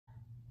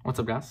What's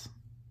up, guys?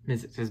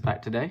 Mizzix is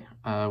back today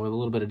with a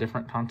little bit of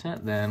different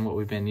content than what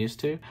we've been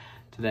used to.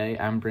 Today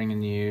I'm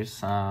bringing you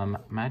some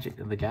Magic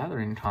the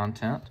Gathering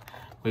content.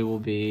 We will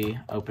be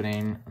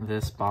opening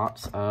this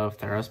box of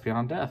Theros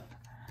Beyond Death.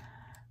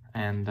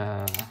 And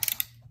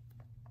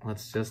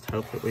let's just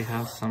hope that we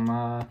have some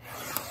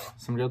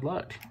good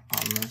luck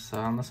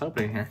on this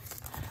opening here.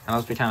 And I'll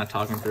just be kind of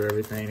talking through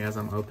everything as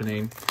I'm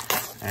opening.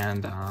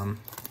 And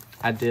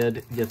I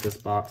did get this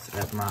box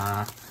at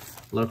my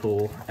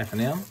local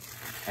F&M.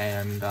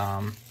 And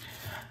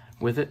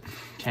with it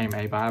came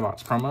a buy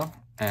box promo,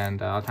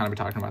 and I'll kind of be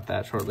talking about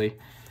that shortly.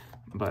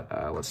 But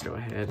let's go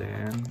ahead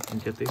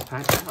and get these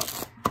packed out.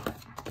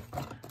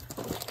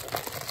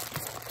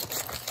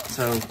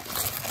 So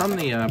from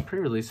the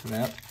pre-release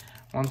event,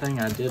 one thing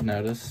I did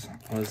notice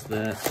was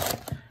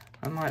that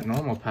unlike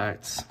normal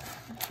packs,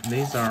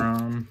 these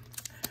are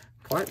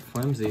quite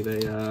flimsy.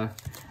 They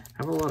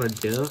have a lot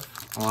of give,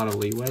 a lot of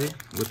leeway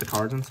with the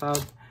cards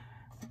inside,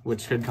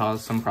 which could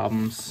cause some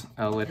problems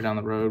later down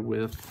the road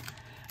with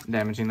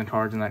damaging the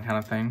cards and that kind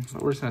of thing.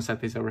 But we're just gonna set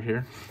these over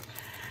here.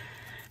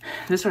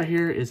 This right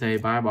here is a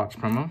buy box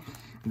promo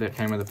that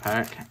came with the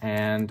pack,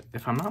 and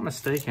if I'm not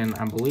mistaken,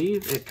 I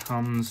believe it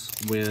comes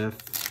with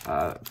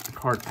the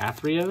card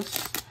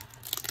Theros.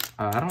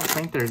 I don't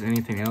think there's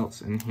anything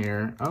else in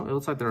here. Oh, it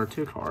looks like there are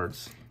two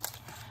cards.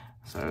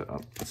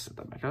 So let's set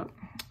that back up.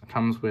 It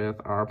comes with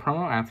our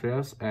promo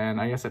Theros, and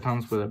I guess it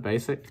comes with a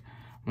basic.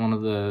 One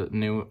of the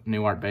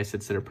new art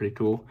basics that are pretty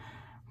cool.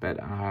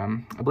 But I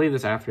believe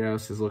this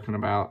Theros is looking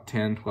about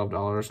 $10,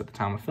 $12 at the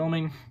time of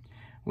filming,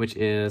 which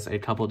is a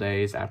couple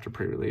days after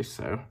pre-release.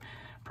 So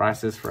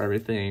prices for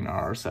everything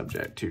are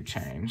subject to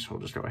change. We'll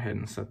just go ahead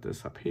and set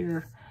this up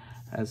here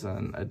as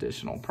an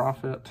additional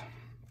profit.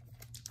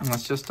 And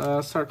let's just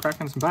start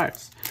cracking some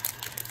packs.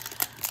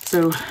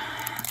 So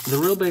the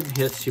real big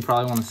hits you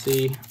probably want to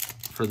see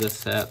for this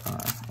set,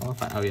 oh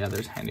yeah,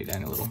 there's handy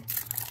dandy little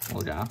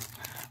guy.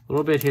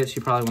 Little bit hits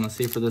you probably want to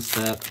see for this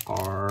set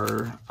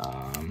are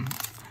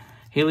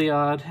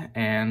Heliod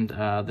and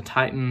the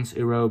Titans,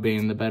 Uro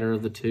being the better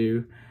of the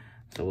two.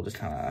 So we'll just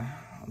kind of,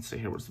 let's see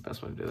here, what's the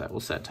best way to do that?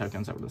 We'll set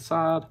tokens over to the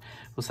side.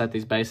 We'll set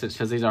these basics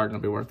because these are going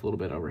to be worth a little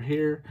bit over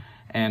here.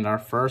 And our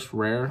first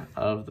rare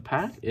of the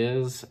pack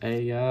is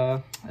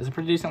a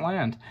pretty decent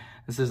land.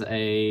 This is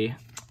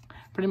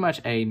pretty much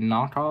a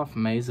knockoff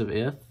Maze of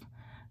Ith.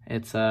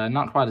 It's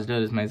not quite as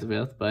good as Maze of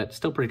Ith, but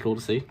still pretty cool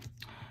to see.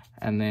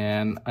 And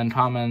then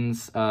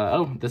uncommons,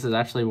 oh, this is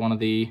actually one of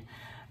the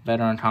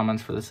better uncommons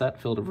for the set,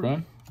 Field of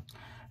Ruin.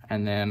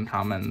 And then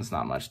commons,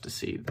 not much to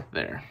see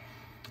there.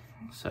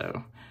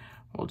 So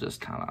we'll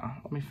just kind of,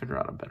 let me figure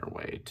out a better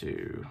way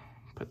to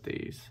put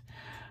these.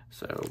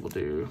 So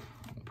we'll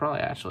probably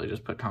actually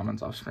just put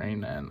commons off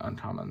screen and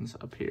uncommons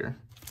up here.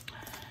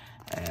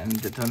 And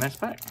get to the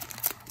next pack.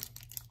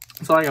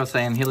 So like I was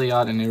saying,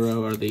 Heliod and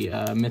Uro are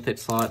the mythic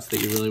slots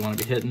that you really want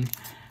to be hitting.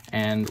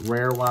 And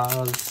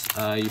rare-wise,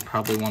 you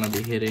probably want to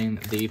be hitting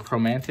the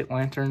Chromantic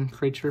Lantern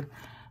creature.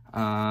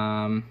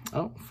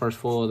 Oh, first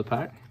full of the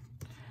pack.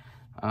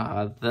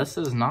 This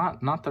is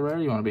not the rare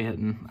you want to be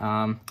hitting.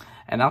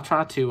 And I'll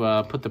try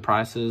to put the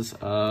prices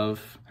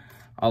of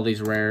all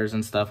these rares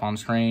and stuff on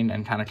screen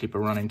and kind of keep a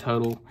running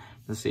total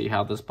to see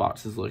how this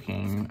box is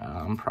looking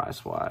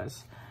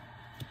price-wise.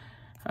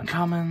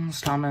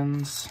 Commons.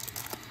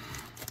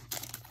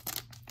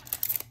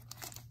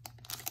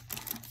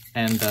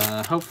 And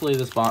hopefully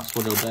this box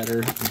will go better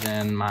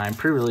than my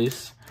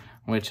pre-release,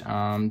 which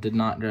did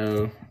not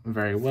go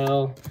very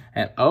well.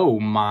 And oh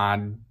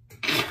my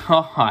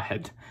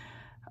god.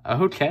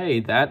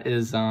 Okay, that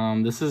is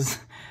this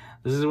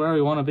is where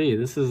we want to be.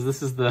 This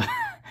is the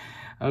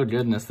oh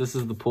goodness, this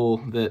is the pull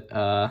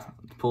that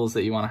pulls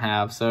that you want to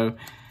have. So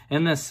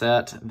in this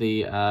set,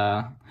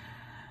 the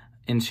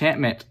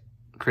enchantment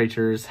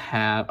creatures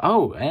have,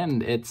 oh,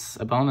 and it's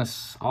a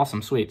bonus,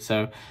 awesome, sweet.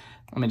 So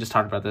let me just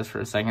talk about this for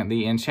a second.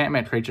 The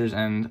enchantment creatures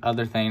and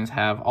other things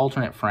have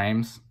alternate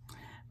frames.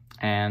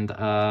 And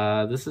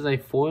this is a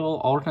foil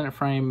alternate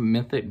frame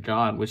mythic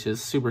god, which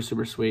is super,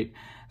 super sweet.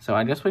 So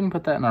I guess we can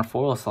put that in our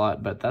foil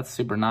slot, but that's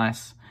super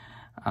nice.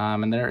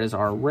 And there is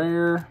our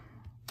rare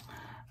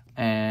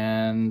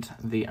and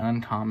the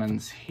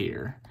uncommons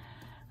here.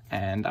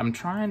 And I'm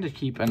trying to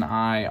keep an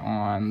eye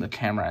on the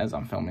camera as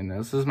I'm filming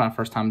this. This is my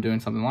first time doing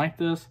something like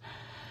this.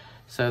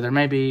 So there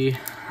may be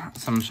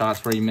some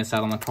shots where you miss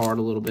out on the card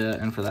a little bit,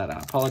 and for that I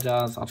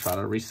apologize. I'll try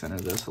to recenter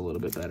this a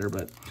little bit better,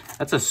 but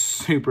that's a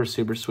super,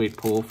 super sweet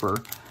pull for,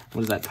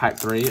 what is that, type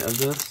 3 of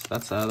this?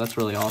 That's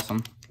really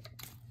awesome.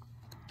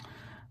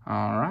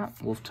 All right,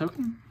 Wolf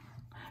Token.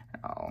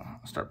 I'll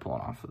start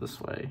pulling off of this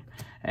way.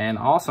 And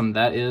awesome,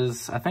 that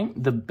is, I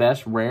think, the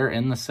best rare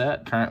in the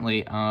set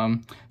currently.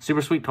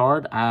 Super sweet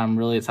card. I'm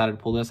really excited to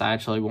pull this. I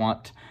actually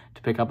want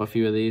to pick up a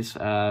few of these,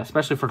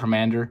 especially for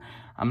Commander.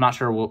 I'm not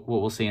sure what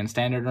we'll see in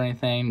Standard or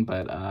anything,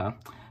 but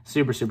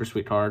super, super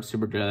sweet card,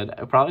 super good.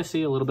 I'll probably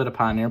see a little bit of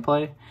Pioneer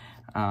play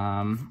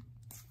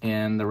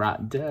in the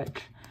right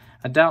deck.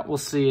 I doubt we'll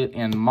see it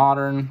in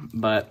Modern,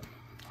 but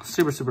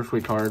super, super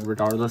sweet card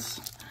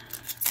regardless.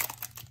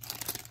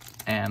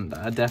 and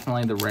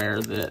definitely the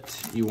rare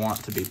that you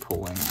want to be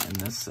pulling in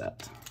this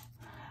set.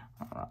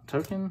 All right,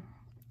 token,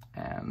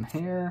 and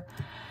here.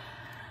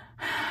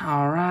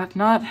 All right,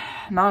 not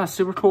a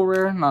super cool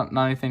rare, not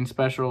anything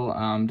special.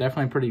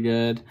 Definitely pretty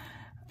good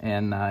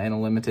in a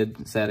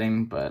limited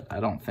setting, but I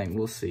don't think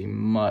we'll see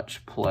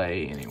much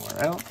play anywhere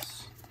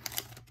else.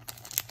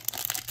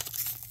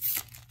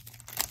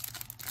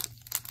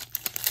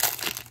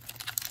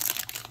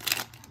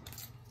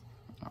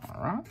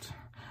 All right,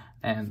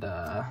 and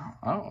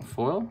oh,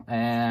 foil,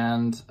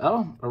 and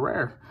oh, a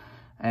rare.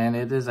 And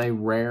it is a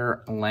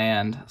rare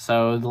land.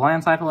 So the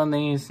land cycle in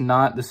these,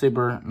 not the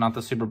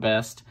super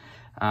best.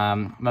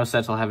 Most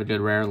sets will have a good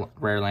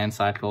rare land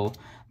cycle.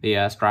 The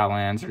Scry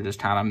lands are just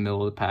kind of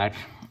middle of the pack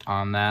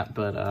on that,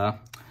 but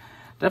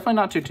definitely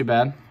not too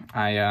bad.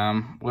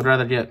 I would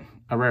rather get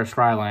a rare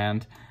Scry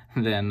land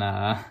than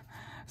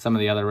some of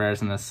the other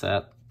rares in this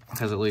set,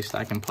 because at least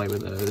I can play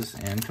with those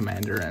in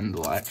Commander and the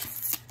like.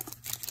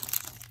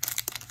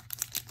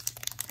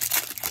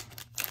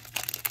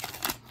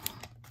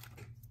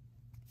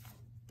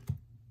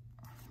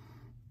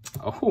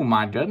 Oh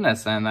my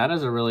goodness, and that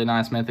is a really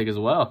nice mythic as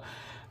well.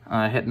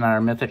 Hitting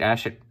our mythic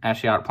Ashiok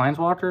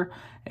Planeswalker.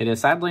 It is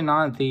sadly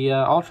not the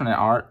alternate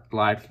art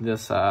like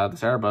this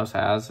Erebos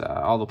has.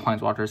 All the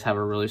Planeswalkers have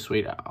a really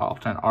sweet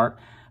alternate art,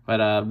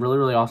 but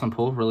really awesome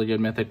pull, really good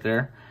mythic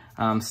there.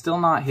 Still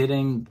not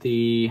hitting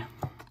the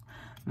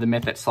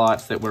mythic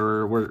slots that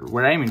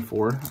we're aiming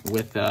for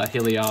with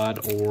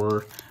Heliod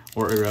or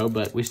Uro,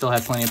 but we still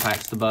have plenty of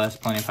packs to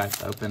bust, plenty of packs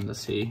to open to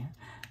see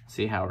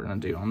how we're gonna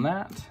do on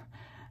that.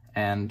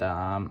 And,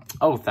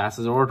 oh,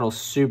 Thassa's Oracle,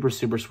 super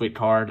sweet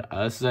card.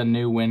 This is a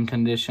new win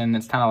condition.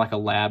 It's kind of like a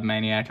Lab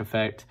Maniac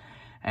effect.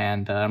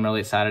 And I'm really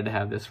excited to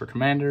have this for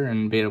Commander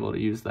and be able to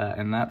use that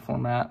in that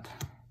format.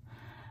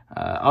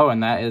 Oh,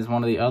 and that is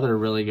one of the other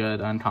really good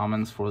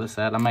uncommons for the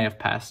set. I may have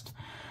passed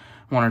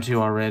one or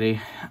two already.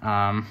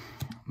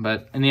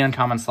 But in the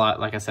uncommon slot,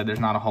 like I said,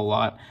 there's not a whole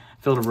lot.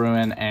 Field of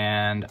Ruin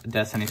and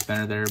Destiny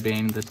Spinner there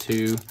being the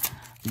two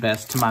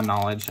best to my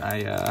knowledge.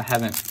 I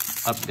haven't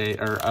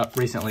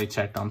recently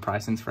checked on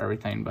pricings for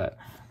everything, but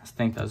I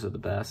think those are the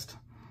best.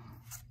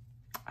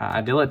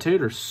 Idyllic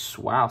Tutor,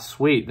 wow,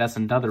 sweet. That's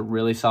another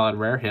really solid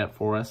rare hit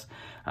for us.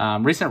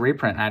 Recent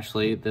reprint,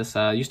 actually. This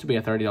used to be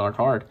a $30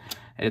 card.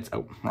 It's,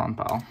 oh, wrong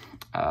pile.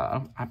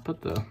 I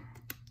put the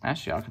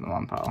Ashiok in the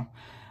wrong pile.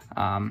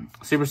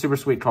 Super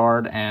sweet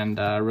card and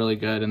really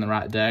good in the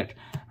right deck.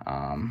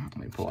 Let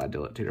me pull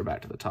Idyllic Tutor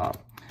back to the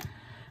top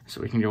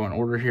so we can go in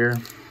order here.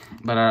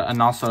 But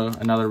and also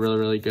another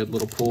really good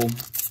little pull,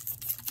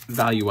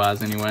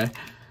 value-wise anyway.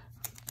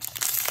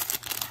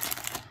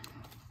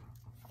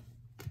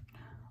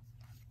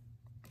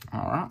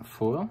 All right,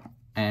 foil.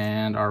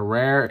 And our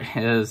rare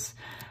is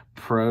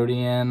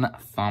Protean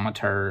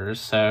Thaumaturs.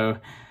 So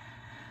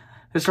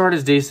this art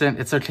is decent.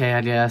 It's okay,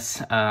 I guess.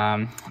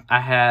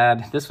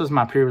 This was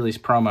my pre-release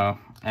promo,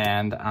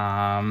 and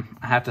I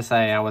have to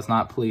say I was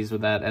not pleased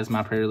with that as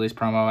my pre-release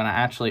promo, and I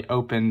actually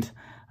opened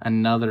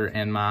another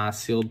in my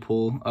sealed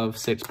pool of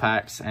 6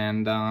 packs,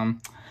 and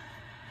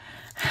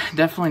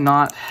definitely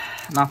not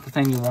the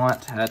thing you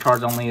want. That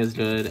card's only as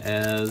good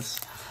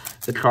as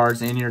the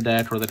cards in your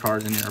deck or the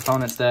cards in your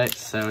opponent's deck,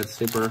 so it's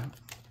super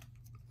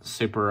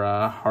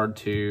hard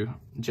to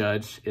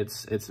judge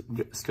its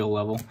skill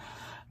level.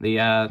 The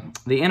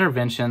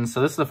intervention, so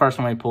this is the first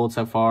one we pulled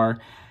so far.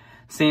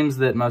 Seems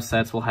that most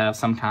sets will have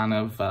some kind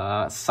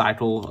of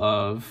cycle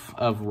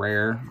of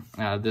rare.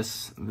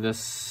 This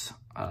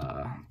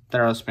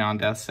Theros Beyond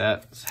Death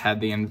sets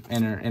had the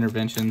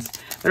interventions.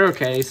 They're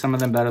okay, some of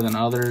them better than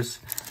others.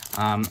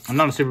 I'm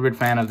not a super big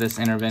fan of this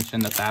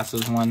intervention, the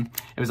Thassa's one.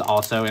 It was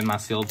also in my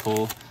sealed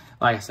pool.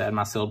 Like I said,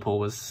 my sealed pool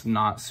was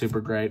not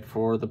super great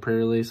for the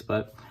pre-release,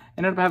 but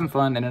ended up having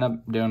fun, ended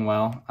up doing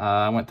well.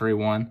 I went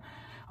 3-1.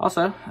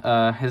 Also,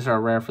 here's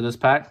our rare for this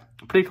pack.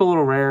 Pretty cool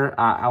little rare.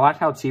 I like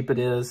how cheap it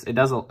is. It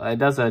does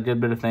a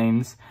good bit of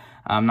things.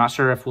 I'm not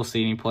sure if we'll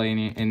see any play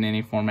in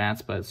any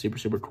formats, but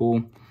super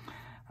cool.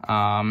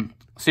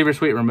 Super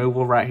sweet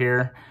removal right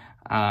here.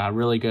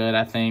 Really good.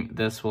 I think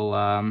this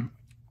will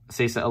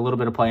see a little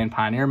bit of play in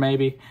Pioneer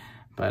maybe,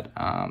 but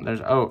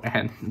there's, oh,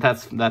 and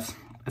it's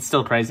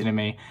still crazy to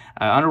me.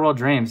 Underworld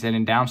Dreams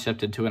getting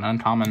downshifted to an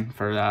uncommon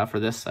for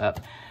this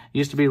set.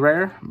 Used to be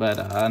rare,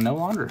 but no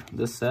longer.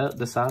 This set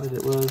decided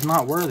it was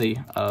not worthy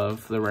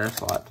of the rare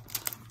slot.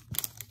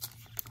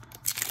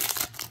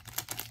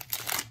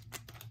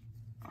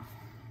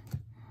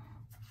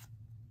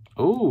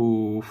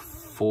 Ooh,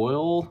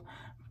 foil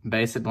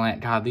basic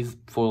land. God, these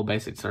foil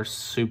basics are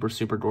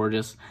super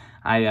gorgeous.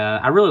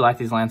 I really like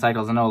these land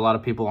cycles. I know a lot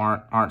of people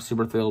aren't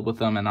super thrilled with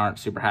them and aren't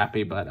super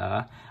happy, but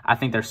I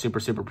think they're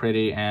super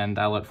pretty, and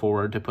I look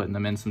forward to putting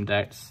them in some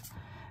decks.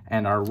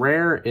 And our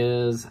rare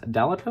is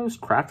Dalatos,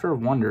 Crafter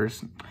of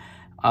Wonders.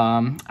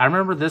 I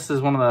remember this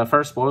is one of the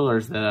first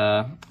spoilers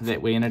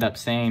that we ended up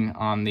seeing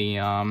on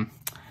the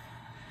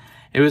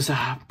it was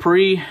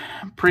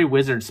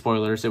pre-Wizard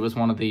spoilers. It was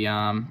one of the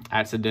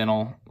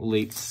accidental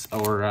leaks,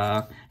 or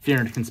if you're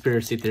into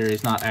conspiracy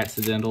theories, not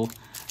accidental.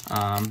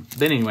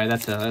 But anyway,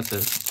 that's a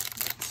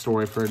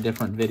story for a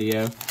different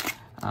video.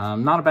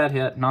 Not a bad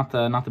hit, not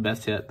the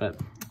best hit, but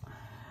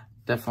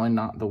definitely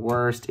not the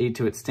worst. Eat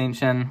to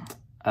Extinction.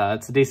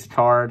 It's a decent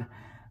card.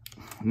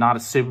 Not a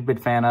super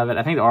big fan of it.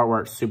 I think the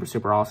artwork's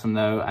super awesome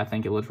though. I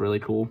think it looks really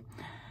cool.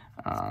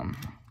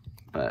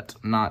 But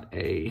not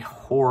a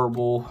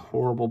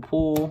horrible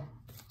pull.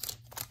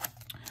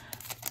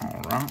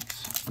 All right.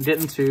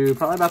 Getting to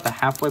probably about the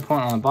halfway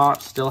point on the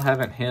box. Still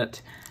haven't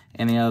hit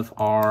any of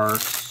our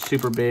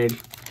super big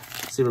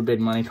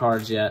money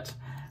cards yet.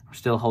 We're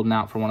still holding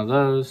out for one of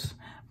those.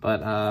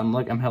 But I'm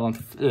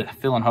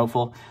feeling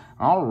hopeful.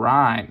 All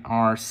right,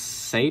 our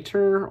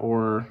Satyr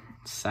or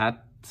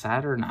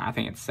Satyr? No, I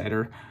think it's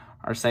Satyr.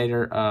 Our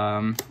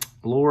Satyr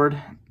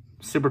Lord,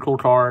 super cool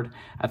card.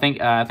 I think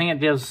it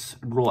gives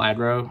Rule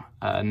Aggro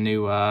a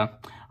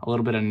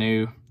little bit of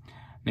new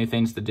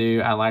things to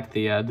do. I like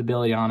the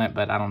ability on it,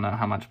 but I don't know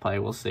how much play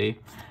we'll see.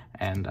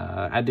 And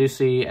I do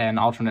see an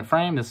alternate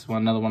frame. This is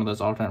another one of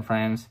those alternate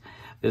frames.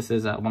 This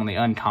is one of the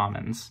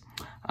uncommons.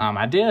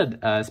 I did,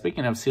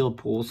 speaking of sealed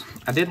pulls,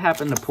 I did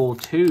happen to pull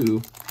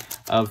 2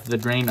 of the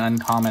green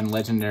uncommon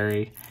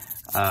legendary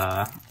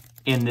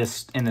in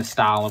this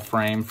style of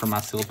frame for my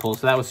sealed pull.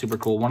 So that was super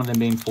cool. One of them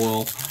being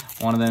foil,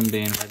 one of them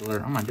being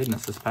regular. Oh my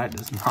goodness, this pack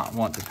does not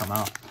want to come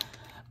out.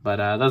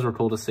 But those were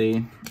cool to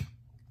see.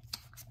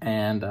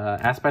 And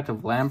Aspect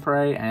of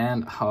Lamprey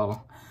and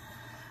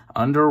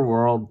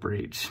Underworld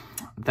Breach.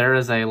 There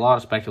is a lot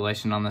of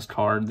speculation on this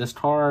card. This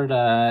card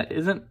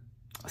isn't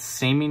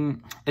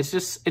seeming,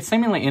 it's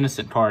seemingly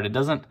innocent card. It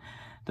doesn't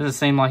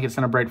seem like it's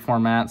going to break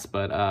formats,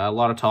 but a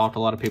lot of talk, a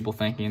lot of people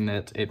thinking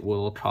that it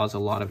will cause a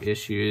lot of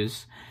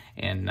issues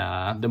in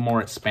the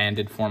more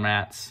expanded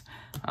formats,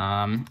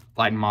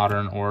 like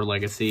Modern or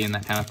Legacy and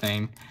that kind of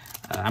thing.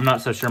 I'm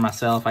not so sure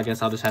myself. I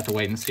guess I'll just have to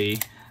wait and see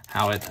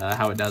how it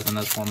does in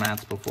those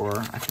formats before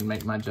I can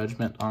make my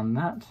judgment on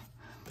that.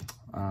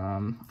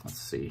 Let's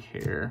see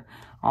here.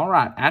 All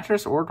right,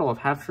 Atris Oracle of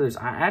Half-Truths.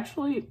 I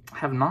actually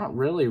have not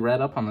really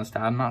read up on this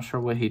guy. I'm not sure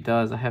what he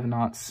does. I have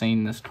not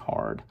seen this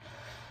card.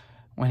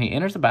 When he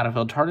enters the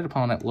battlefield, target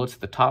opponent looks at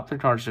the top 3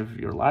 cards of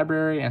your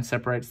library and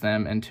separates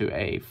them into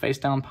a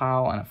face-down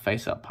pile and a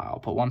face-up pile.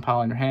 Put 1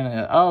 pile in your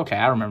hand. Oh, okay,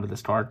 I remember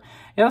this card.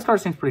 Yeah, this card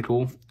seems pretty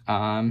cool.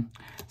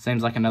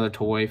 Seems like another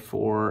toy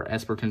for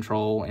Esper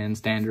Control in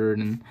Standard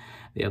and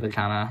the other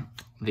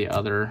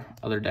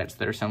decks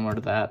that are similar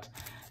to that.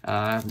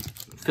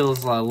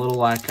 Feels a little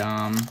like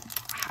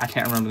I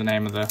can't remember the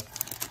name of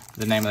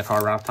the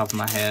card right off the top of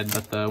my head,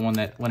 but the one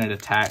that when it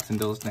attacks and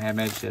deals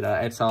damage, it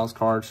exiles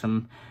cards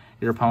from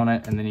your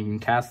opponent, and then you can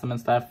cast them and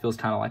stuff. Feels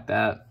kind of like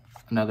that.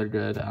 Another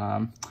good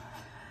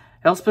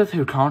Elspeth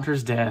Who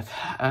Conquers Death.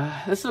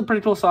 This is a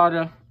pretty cool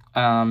saga.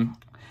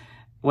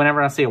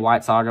 Whenever I see a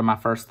white saga, my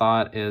first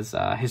thought is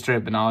History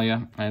of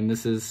Benalia, and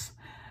this is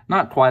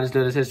not quite as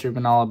good as History of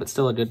Benalia, but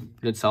still a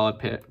good solid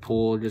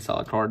pull, good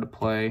solid card to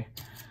play.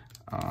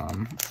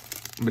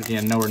 But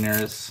again, nowhere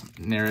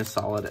near as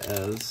solid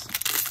as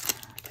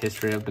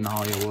History of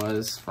Benalia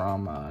was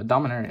from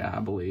Dominaria,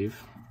 I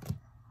believe.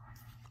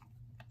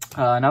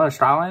 Another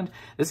Stryland.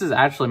 This is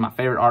actually my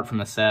favorite art from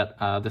the set,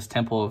 this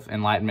Temple of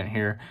Enlightenment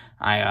here.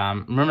 I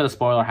remember the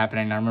spoiler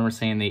happening. I remember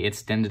seeing the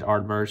extended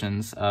art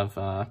versions of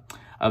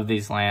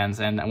these lands,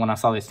 and when I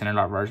saw the extended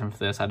art version for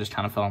this, I just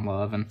kind of fell in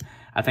love, and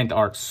I think the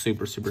art's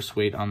super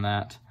sweet on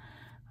that.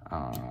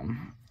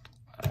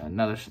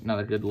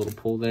 Another good little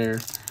pull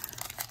there.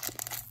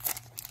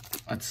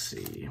 Let's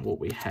see what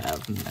we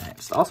have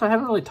next. Also, I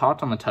haven't really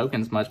talked on the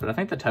tokens much, but I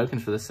think the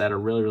tokens for this set are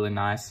really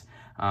nice.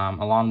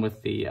 Along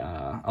with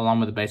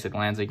the basic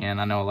lands. Again,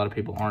 I know a lot of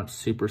people aren't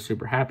super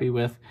happy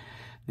with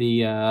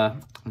the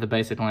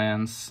basic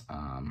lands.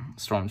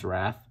 Storm's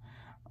Wrath.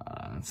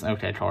 It's an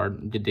okay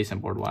card, good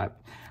decent board wipe.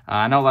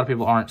 I know a lot of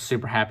people aren't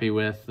super happy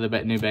with the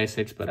new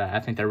basics, but I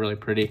think they're really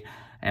pretty,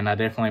 and I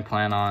definitely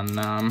plan on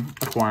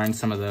acquiring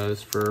some of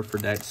those for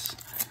decks,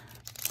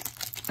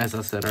 as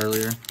I said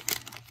earlier.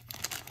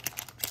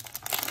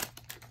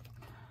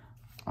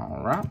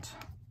 All right,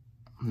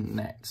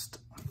 next.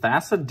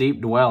 Thassa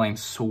Deep Dwelling,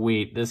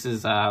 sweet. This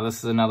is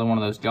another one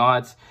of those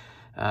gods.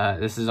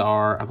 This is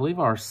I believe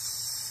our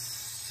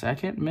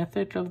second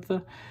mythic of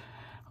the,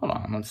 hold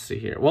on, let's see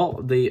here.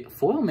 Well, the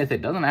foil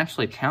mythic doesn't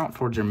actually count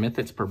towards your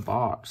mythics per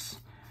box.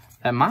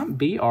 That might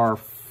be our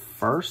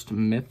first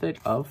mythic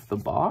of the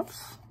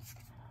box.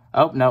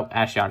 Oh, no,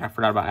 Ashiok. I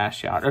forgot about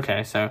Ashiok.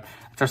 Okay, so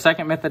it's our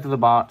second mythic of the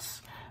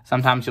box.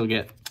 Sometimes you'll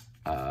get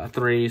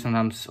 3,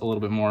 sometimes a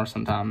little bit more,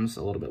 sometimes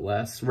a little bit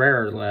less,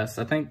 rarer less.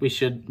 I think we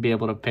should be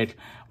able to pick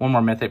one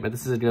more mythic, but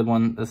this is a good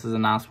one. This is a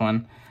nice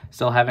one.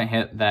 Still haven't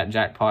hit that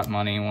jackpot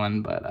money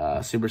one,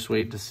 but super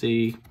sweet to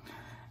see.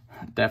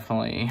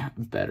 Definitely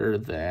better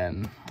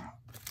than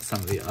some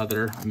of the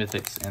other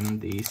mythics in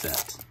the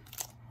set.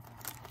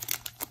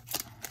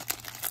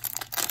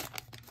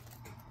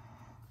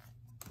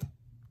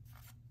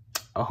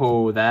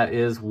 Oh, that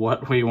is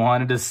what we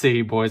wanted to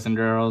see, boys and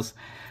girls.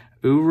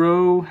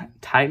 Uro,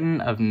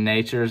 Titan of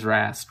Nature's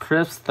Wrath.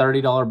 Crisp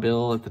 $30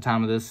 bill at the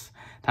time of this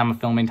of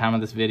filming, time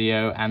of this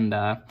video. And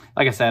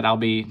like I said, I'll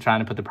be trying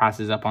to put the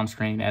prices up on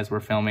screen as we're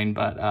filming,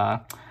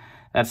 but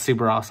that's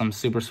super awesome,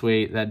 super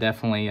sweet. That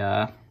definitely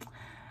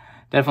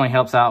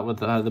helps out with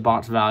the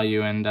box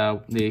value and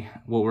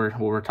what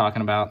we're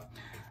talking about.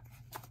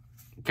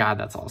 God,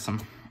 that's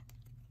awesome.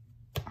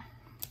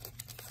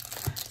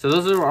 So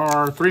those are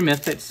our 3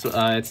 mythics.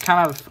 It's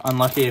kind of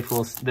unlucky if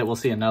we'll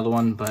see another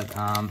one, but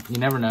you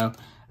never know.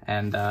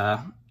 And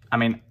I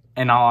mean,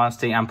 in all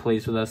honesty, I'm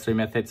pleased with those 3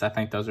 mythics. I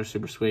think those are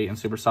super sweet and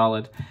super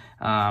solid.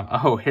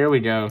 Oh, here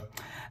we go.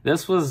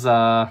 This was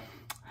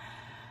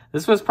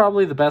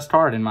probably the best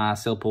card in my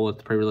seal pool at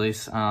the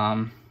pre-release.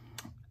 And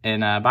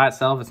by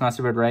itself, it's not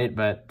super great,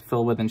 but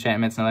filled with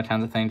enchantments and other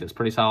kinds of things, it's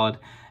pretty solid.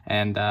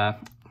 And I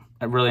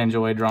really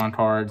enjoyed drawing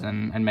cards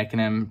and making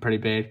them pretty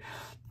big.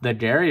 The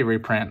Gary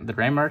reprint, the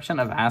Gray Merchant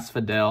of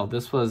Asphodel.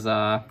 This was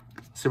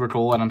super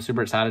cool, and I'm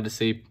super excited to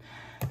see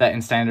that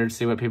in Standard,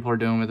 see what people are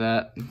doing with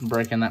that,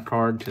 breaking that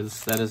card,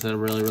 because that is a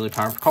really, really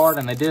powerful card.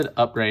 And they did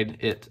upgrade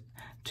it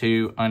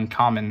to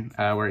Uncommon,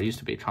 where it used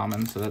to be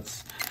Common. So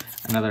that's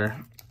another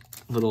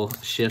little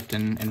shift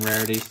in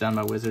rarities done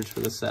by Wizards for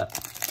this set.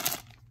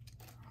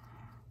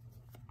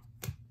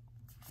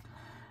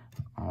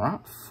 All right,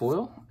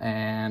 foil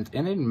and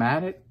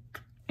Enigmatic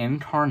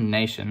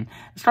Incarnation.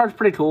 This card's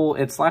pretty cool.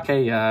 It's like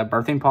a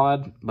birthing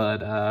pod,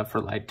 but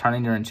for like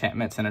turning your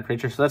enchantments into a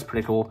creature, so that's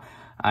pretty cool.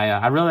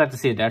 I really like to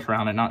see a deck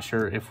around it. Not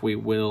sure if we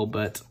will,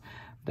 but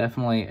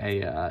definitely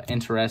a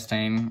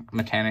interesting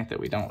mechanic that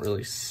we don't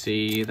really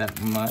see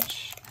that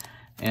much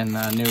in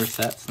newer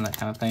sets and that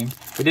kind of thing.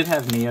 We did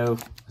have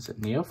is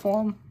it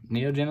Neoform?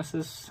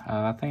 Neogenesis,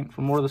 I think,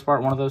 for more of this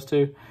part, one of those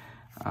two.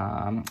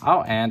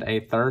 Oh, and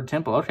a 3rd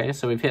temple. Okay,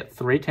 so we've hit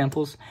 3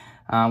 temples.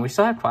 We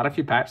still have quite a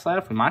few packs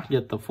left. We might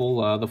get the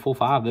full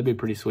 5. That'd be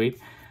pretty sweet.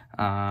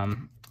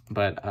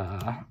 But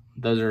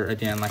those are,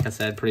 again, like I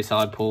said, pretty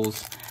solid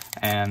pulls.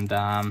 And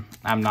I'm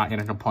not going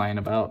to complain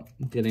about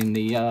getting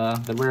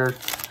the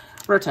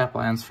rare tap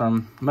lands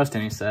from most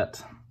any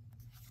set.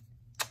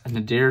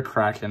 Nadir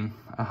Kraken.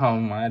 Oh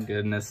my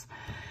goodness,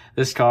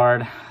 this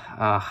card.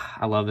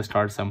 I love this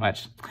card so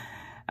much.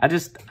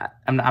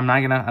 I'm not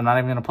even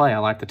gonna play. I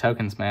like the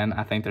tokens, man.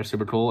 I think they're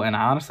super cool, and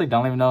I honestly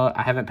don't even know.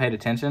 I haven't paid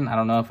attention. I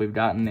don't know if we've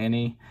gotten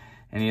any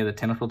of the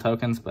tentacle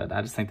tokens, but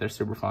I just think they're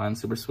super fun,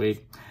 super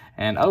sweet.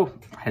 And oh,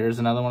 here's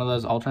another one of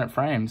those alternate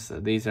frames.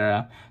 These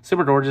are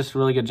super gorgeous.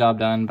 Really good job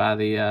done by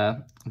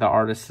the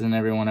artists and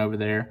everyone over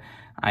there.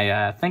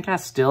 I think I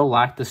still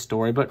like the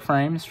storybook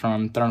frames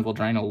from Thornville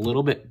Drain a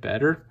little bit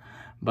better,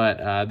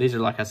 but these are,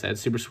 like I said,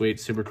 super sweet,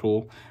 super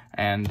cool,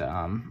 and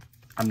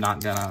I'm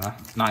not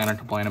gonna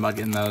complain about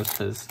getting those,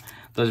 because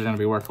those are gonna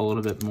be worth a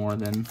little bit more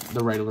than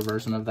the regular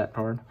version of that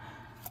card.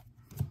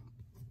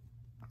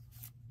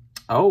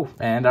 Oh,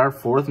 and our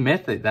 4th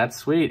mythic. That's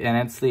sweet, and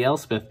it's the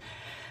Elspeth.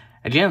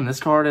 Again, this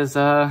card is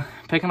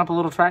picking up a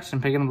little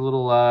traction, picking up a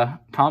little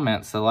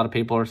comments. A lot of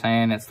people are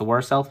saying it's the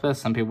worst Elspeth.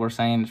 Some people are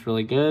saying it's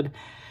really good.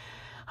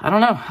 I don't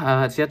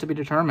know. It's yet to be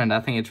determined. I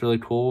think it's really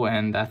cool,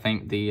 and I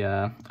think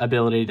the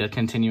ability to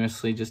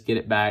continuously just get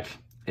it back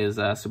is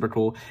super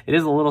cool. It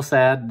is a little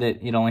sad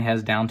that it only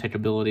has down tick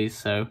abilities,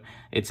 so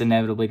it's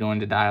inevitably going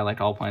to die like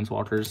all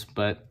Planeswalkers,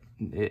 but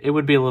it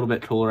would be a little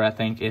bit cooler, I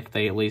think, if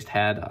they at least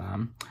had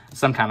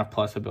some kind of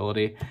plus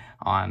ability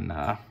on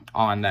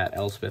that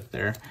Elspeth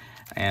there.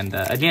 And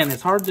again,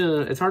 it's hard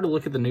to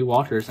look at the new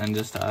walkers and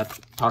just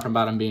talk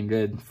about them being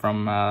good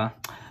from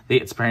the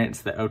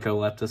experience that Oko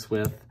left us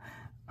with,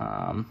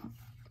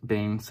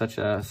 being such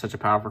a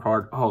powerful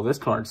card. Oh, this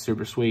card's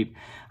super sweet.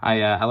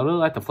 I really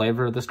like the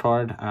flavor of this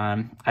card.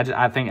 I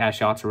think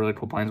Ashiok's a really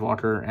cool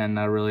Planeswalker and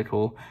a really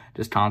cool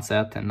just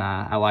concept, and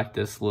I like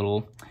this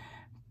little.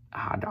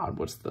 Oh God,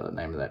 what's the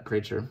name of that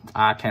creature?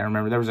 I can't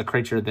remember. There was a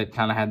creature that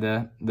kind of had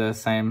the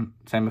same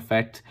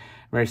effect,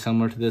 very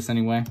similar to this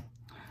anyway.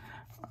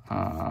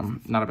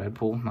 Not a bad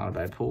pull, not a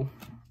bad pull.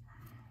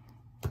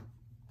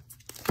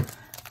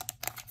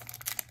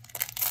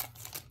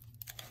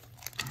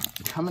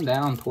 Coming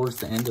down towards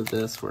the end of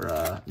this,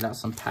 we're got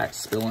some packs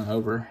spilling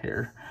over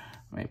here.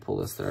 Let me pull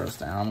this Theros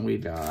down. We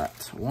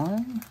got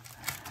 1,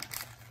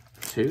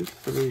 2,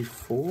 3,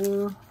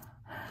 4,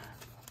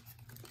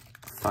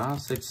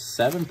 5, 6,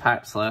 7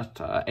 packs left,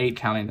 8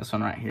 counting this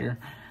one right here.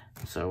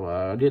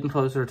 So getting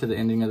closer to the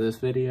ending of this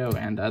video,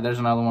 and there's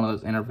another one of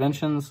those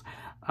interventions.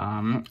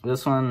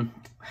 This one,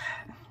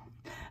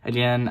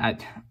 again,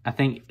 I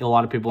think a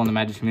lot of people in the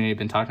Magic community have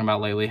been talking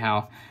about lately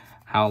how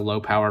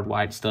low-powered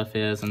white stuff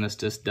is, and this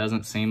just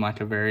doesn't seem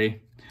like a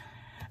very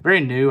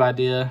new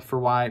idea for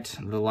white,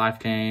 the life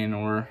gain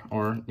or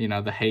you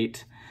know, the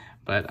hate.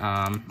 But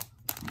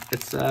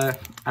it's I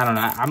don't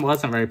know, I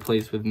wasn't very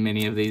pleased with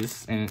many of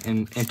these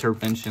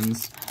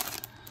interventions,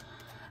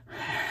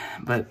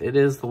 but it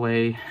is the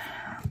way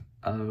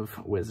of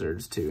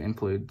Wizards to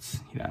include,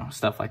 you know,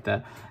 stuff like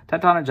that.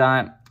 Tectonic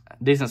Giant,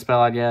 decent spell,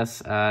 I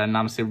guess.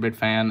 Not a super big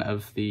fan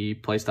of the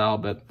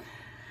playstyle, but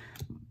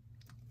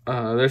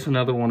there's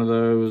another one of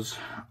those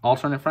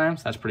alternate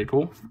frames. That's pretty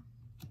cool.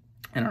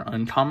 In our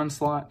uncommon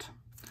slot.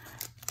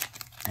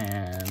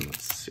 And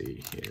let's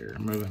see here,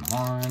 moving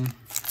on.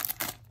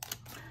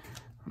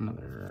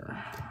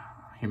 Another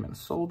human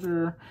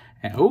soldier.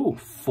 And oh,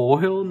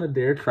 foil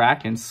Nadir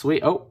Kraken.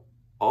 Sweet.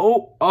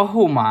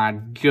 Oh my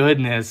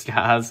goodness,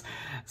 guys.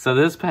 So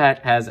this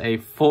pack has a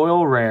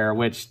foil rare,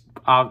 which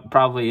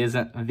probably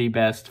isn't the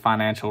best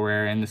financial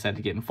rare in the set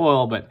to get in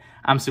foil, but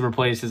I'm super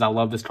pleased because I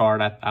love this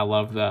card. I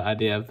love the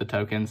idea of the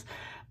tokens.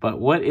 But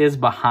what is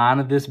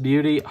behind this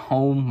beauty?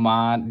 Oh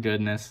my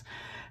goodness.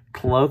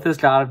 Clothis,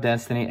 God of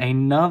Destiny,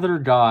 another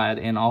god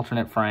in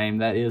alternate frame.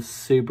 That is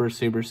super,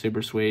 super,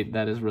 super sweet.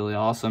 That is really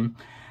awesome.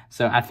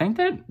 So I think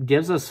that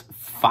gives us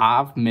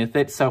 5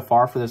 mythics so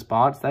far for this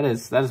box. That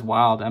is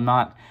wild. I'm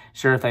not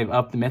sure if they've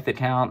upped the mythic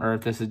count or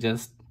if this is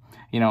just,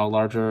 you know,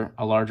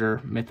 a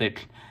larger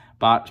mythic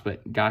box.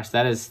 But gosh,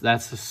 that's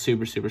a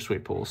super, super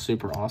sweet pull.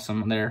 Super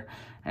awesome there.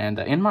 And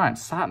in my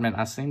excitement,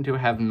 I seem to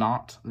have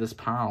knocked this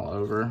pile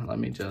over. Let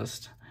me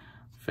just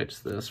fix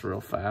this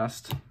real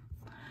fast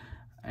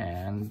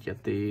and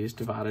get these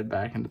divided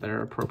back into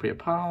their appropriate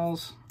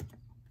piles.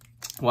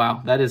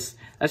 Wow, that's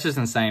just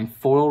insane.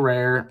 Foil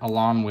rare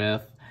along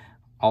with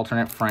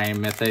alternate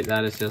frame mythic.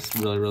 That is just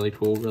really, really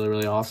cool. Really,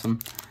 really awesome.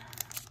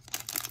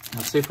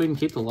 Let's see if we can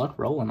keep the luck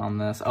rolling on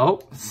this. Oh,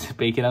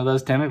 speaking of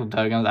those tentacle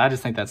tokens, I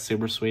just think that's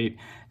super sweet.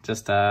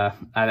 Just I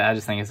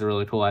just think it's a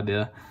really cool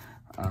idea.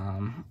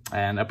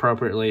 And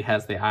appropriately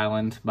has the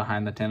island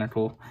behind the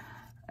tentacle.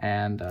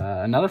 And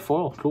another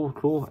foil.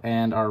 Cool.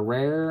 And our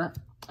rare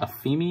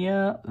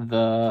Ephemia,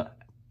 the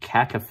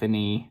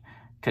Cacophony.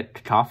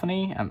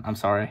 I'm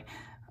sorry.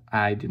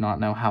 I do not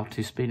know how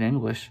to speak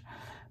English.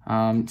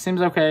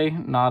 Seems okay.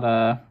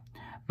 Not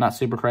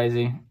super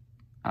crazy.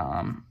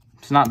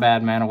 It's not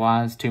bad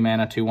mana-wise. 2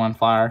 mana, 2/1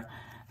 flyer.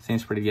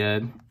 Seems pretty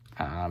good.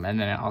 And then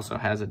it also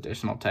has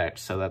additional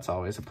text, so that's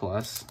always a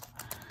plus.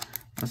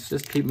 Let's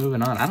just keep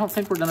moving on. I don't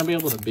think we're gonna be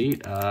able to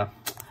beat. I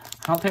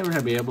don't think we're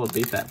gonna be able to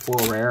beat that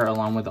foil rare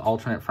along with the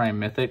alternate frame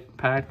mythic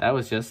pack. That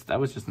was just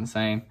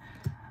insane.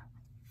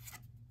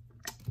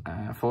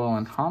 Foil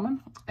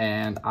uncommon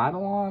and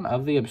Eidolon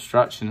of the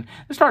Obstruction.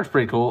 This card's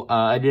pretty cool.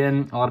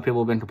 Again, a lot of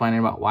people have been complaining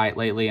about white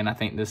lately, and I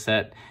think this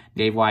set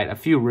gave white a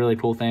few really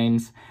cool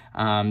things.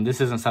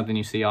 This isn't something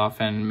you see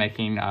often,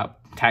 making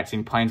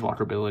taxing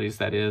planeswalker abilities,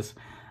 that is.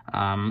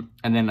 And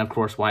then, of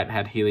course, white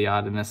had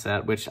Heliod in this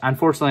set, which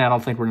unfortunately I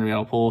don't think we're going to be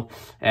able to pull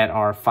at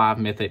our 5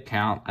 mythic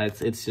count.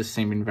 It's just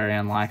seeming very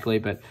unlikely,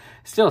 but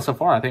still, so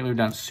far, I think we've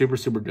done super,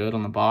 super good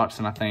on the box,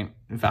 and I think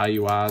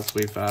value-wise,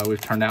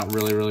 we've turned out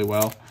really, really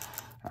well.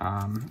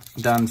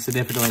 Done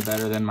significantly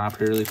better than my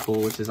pre-release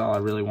pool, which is all I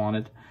really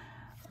wanted,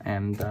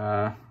 and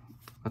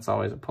that's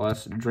always a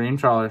plus. Dream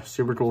Trawler,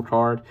 super cool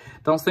card.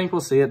 Don't think we'll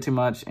see it too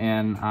much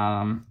in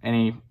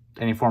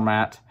any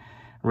format,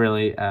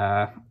 really.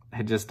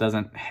 It just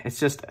doesn't. It's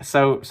just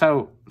so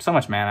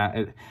much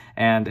mana,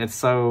 and it's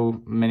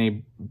so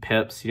many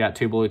pips. You got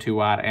 2 blue, 2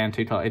 white, and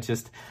 2 tall. It's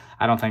just,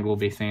 I don't think we'll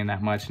be seeing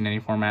that much in any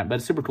format, but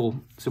it's super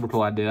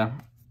cool idea,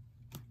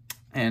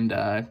 and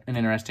an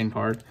interesting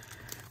card.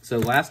 So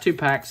last 2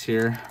 packs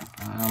here.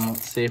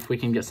 Let's see if we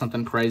can get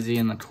something crazy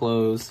in the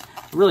close.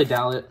 I really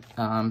doubt it.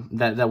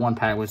 That one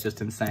pack was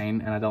just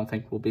insane, and I don't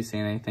think we'll be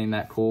seeing anything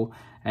that cool.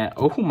 And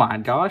oh my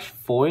gosh,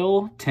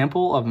 foil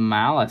Temple of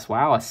Malice.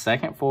 Wow, a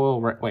second foil.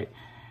 Wait,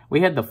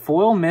 we had the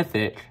foil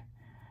mythic,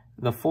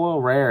 the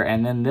foil rare,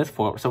 and then this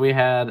foil. So we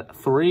had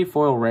 3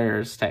 foil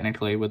rares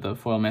technically with the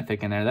foil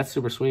mythic in there. That's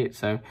super sweet.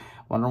 So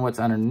wondering what's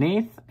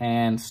underneath.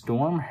 And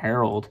Storm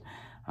Herald.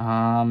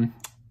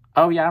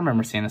 Oh yeah, I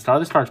remember seeing this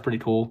card. This card's pretty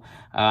cool.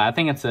 I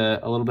think it's a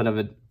little bit of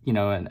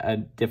a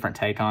different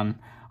take on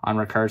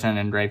recursion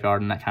and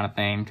graveyard and that kind of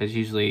thing, because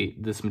usually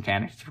this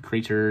mechanics for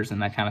creatures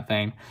and that kind of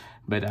thing.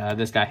 But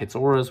this guy hits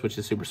auras, which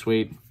is super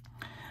sweet.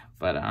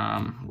 But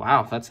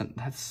wow, that's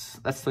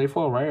 3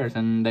 foil rares,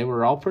 and they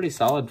were all pretty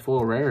solid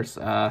foil rares.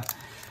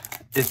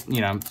 It's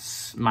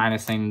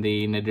minusing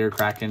the Nadir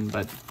Kraken,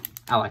 but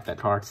I like that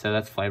card, so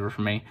that's flavor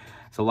for me.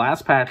 So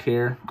last pack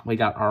here, we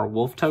got our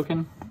Wolf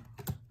token,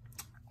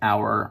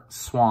 our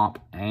Swamp,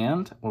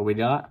 and what we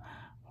got?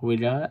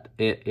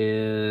 It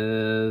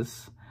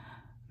is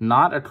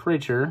not a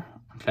creature.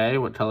 Okay,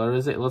 what color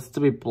is it? It looks to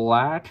be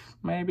black,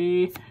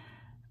 maybe.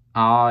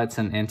 Oh, it's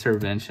an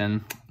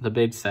intervention. The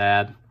big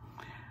sad.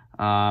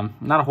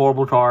 Not a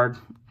horrible card.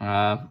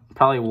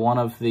 Probably one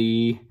of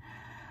the,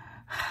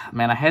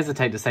 man, I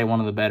hesitate to say one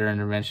of the better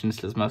interventions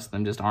because most of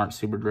them just aren't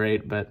super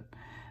great, but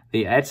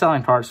the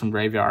edge-selling cards from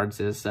graveyards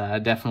is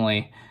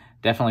definitely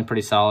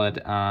pretty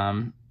solid,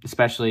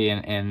 especially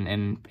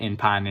in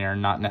Pioneer,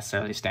 not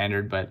necessarily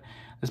Standard, but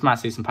this might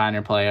see some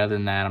Pioneer play. Other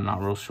than that, I'm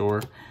not real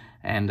sure.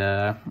 And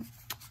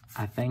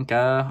I think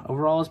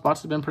overall this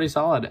box has been pretty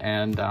solid,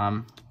 and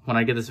when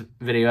I get this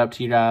video up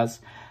to you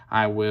guys,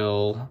 I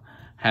will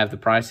have the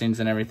pricings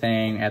and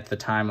everything at the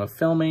time of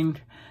filming,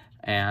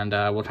 and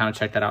we'll kind of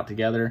check that out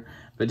together.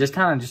 But just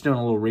doing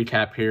a little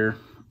recap here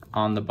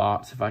on the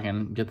box, if I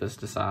can get this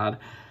to side.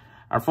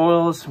 Our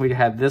foils, we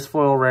had this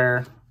foil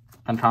rare,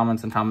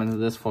 uncommons,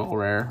 this foil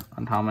rare,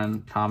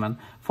 uncommon, common.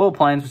 Foil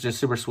Plains, which is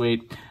super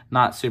sweet,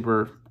 not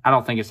super, I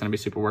don't think it's going to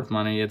be super worth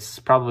money. It's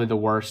probably the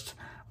worst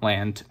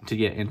land to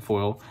get in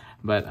foil.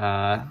 But,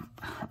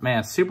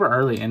 man, super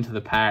early into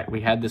the pack,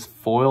 we had this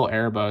foil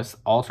Erebos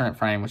alternate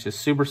frame, which is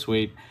super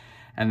sweet.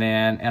 And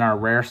then in our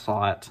rare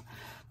slot,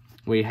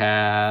 we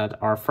had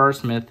our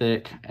first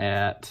mythic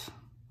at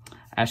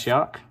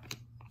Ashiok.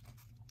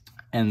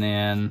 And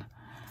then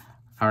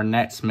our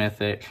next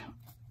mythic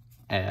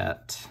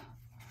at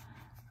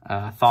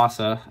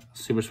Thassa,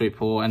 super sweet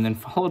pull. And then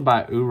followed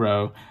by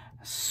Uro,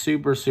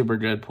 super, super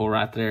good pull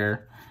right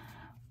there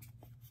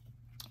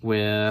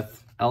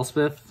with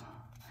Elspeth.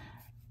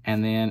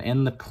 And then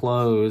in the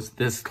close,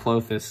 this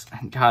Clothis,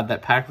 God,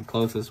 that pack with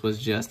Clothis was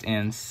just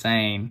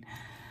insane.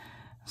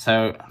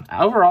 So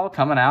overall,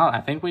 coming out, I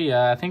think we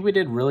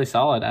did really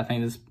solid. I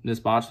think this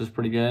box was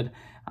pretty good.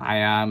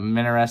 I'm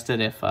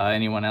interested if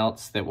anyone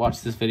else that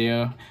watched this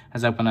video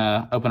has opened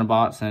a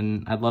box,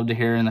 and I'd love to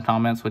hear in the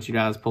comments what you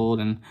guys pulled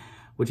and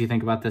what you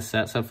think about this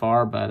set so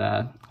far.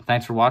 But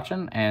thanks for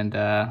watching, and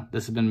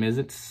this has been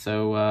Mizzets,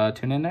 so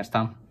tune in next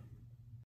time.